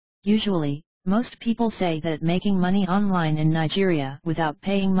Usually, most people say that making money online in Nigeria without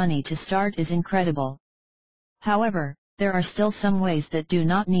paying money to start is incredible. However, there are still some ways that do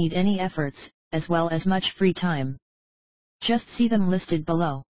not need any efforts, as well as much free time. Just see them listed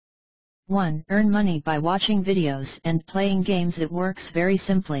below. 1. Earn money by watching videos and playing games. It works very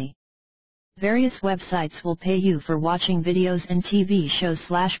simply. Various websites will pay you for watching videos and TV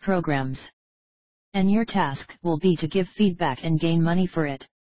shows/programs. And your task will be to give feedback and gain money for it.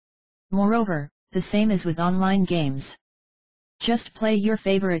 Moreover, the same is with online games. Just play your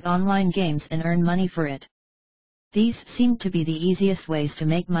favorite online games and earn money for it. These seem to be the easiest ways to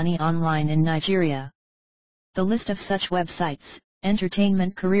make money online in Nigeria. The list of such websites: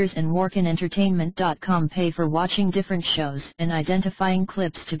 Entertainment Careers and WorkinEntertainment.com pay for watching different shows and identifying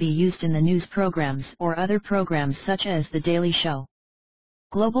clips to be used in the news programs or other programs such as The Daily Show.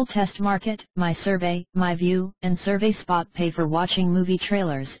 Global Test Market, MySurvey, MyView, and SurveySpot pay for watching movie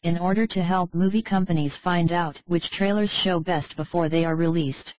trailers in order to help movie companies find out which trailers show best before they are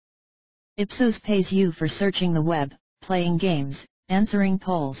released. Ipsos pays you for searching the web, playing games, answering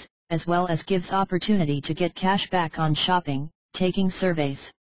polls, as well as gives opportunity to get cash back on shopping, taking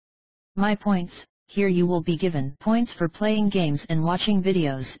surveys. MyPoints, here you will be given points for playing games and watching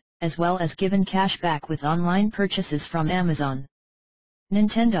videos, as well as given cash back with online purchases from Amazon.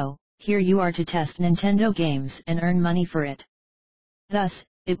 Nintendo, here you are to test Nintendo games and earn money for it. Thus,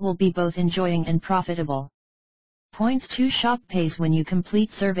 it will be both enjoying and profitable. Points to Shop pays when you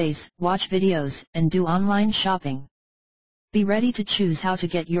complete surveys, watch videos, and do online shopping. Be ready to choose how to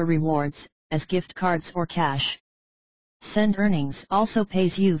get your rewards, as gift cards or cash. Send Earnings also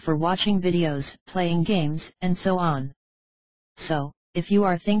pays you for watching videos, playing games, and so on. So, if you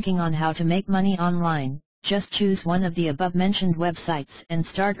are thinking on how to make money online, just choose one of the above-mentioned websites and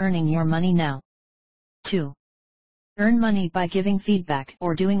start earning your money now. 2. Earn money by giving feedback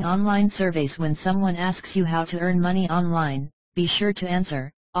or doing online surveys. When someone asks you how to earn money online, be sure to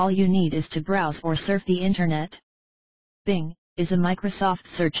answer, all you need is to browse or surf the internet. Bing is a Microsoft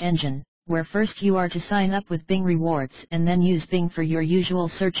search engine, where first you are to sign up with Bing Rewards and then use Bing for your usual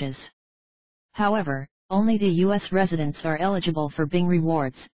searches. However, only the US residents are eligible for Bing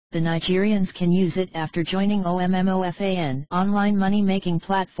Rewards. The Nigerians can use it after joining OMMOFAN online money-making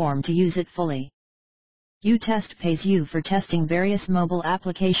platform to use it fully. UTest pays you for testing various mobile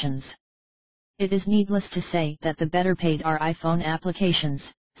applications. It is needless to say that the better paid are iPhone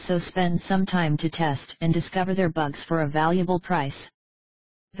applications, so spend some time to test and discover their bugs for a valuable price.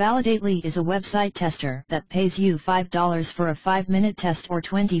 Validately is a website tester that pays you $5 for a 5-minute test or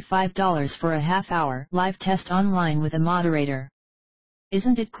 $25 for a half-hour live test online with a moderator.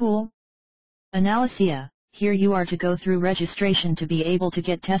 Isn't it cool? Analysia, here you are to go through registration to be able to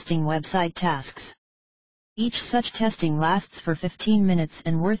get testing website tasks. Each such testing lasts for 15 minutes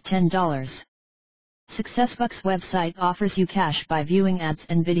and worth $10. SuccessBucks website offers you cash by viewing ads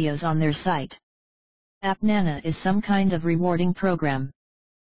and videos on their site. AppNana is some kind of rewarding program.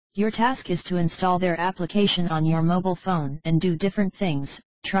 Your task is to install their application on your mobile phone and do different things,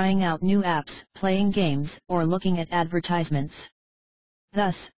 trying out new apps, playing games, or looking at advertisements.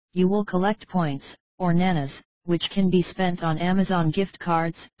 Thus, you will collect points, or nanas, which can be spent on Amazon gift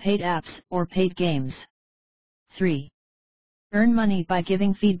cards, paid apps, or paid games. 3. Earn money by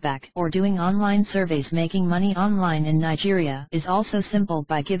giving feedback or doing online surveys. Making money online in Nigeria is also simple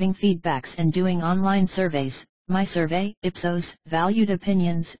by giving feedbacks and doing online surveys. MySurvey, Ipsos, Valued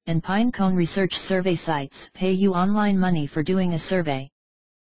Opinions, and Pinecone Research survey sites pay you online money for doing a survey.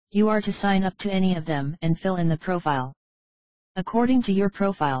 You are to sign up to any of them and fill in the profile. According to your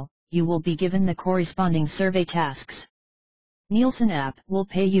profile, you will be given the corresponding survey tasks. Nielsen app will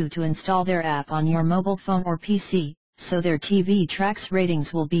pay you to install their app on your mobile phone or PC, so their TV tracks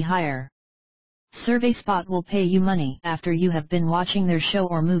ratings will be higher. SurveySpot will pay you money after you have been watching their show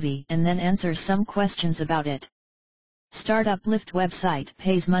or movie and then answer some questions about it. StartUplift website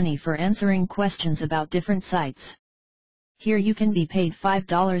pays money for answering questions about different sites. Here you can be paid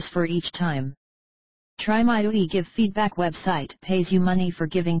 $5 for each time. TryMyUI Give Feedback website pays you money for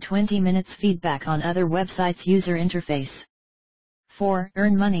giving 20 minutes feedback on other websites' user interface. 4.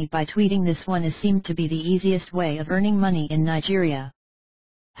 Earn money by tweeting. This one is seemed to be the easiest way of earning money in Nigeria.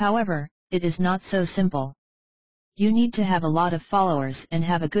 However, it is not so simple. You need to have a lot of followers and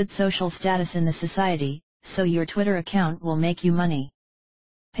have a good social status in the society, so your Twitter account will make you money.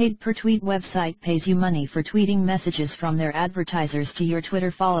 Paid per tweet website pays you money for tweeting messages from their advertisers to your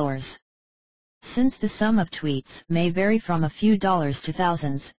Twitter followers. Since the sum of tweets may vary from a few dollars to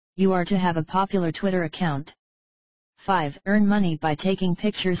thousands, you are to have a popular Twitter account. 5. Earn money by taking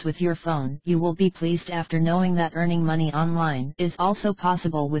pictures with your phone. You will be pleased after knowing that earning money online is also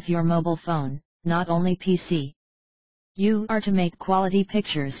possible with your mobile phone, not only PC. You are to make quality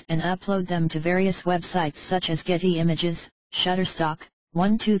pictures and upload them to various websites such as Getty Images, Shutterstock,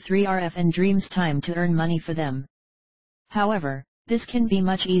 123RF and Dreamstime to earn money for them. However, this can be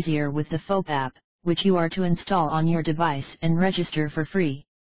much easier with the FOAP app, which you are to install on your device and register for free.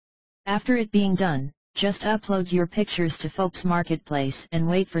 After it being done, just upload your pictures to FOAP's marketplace and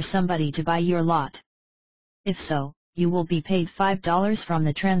wait for somebody to buy your lot. If so, you will be paid $5 from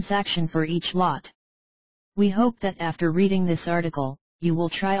the transaction for each lot. We hope that after reading this article, you will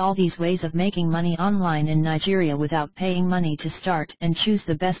try all these ways of making money online in Nigeria without paying money to start and choose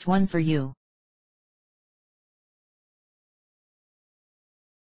the best one for you.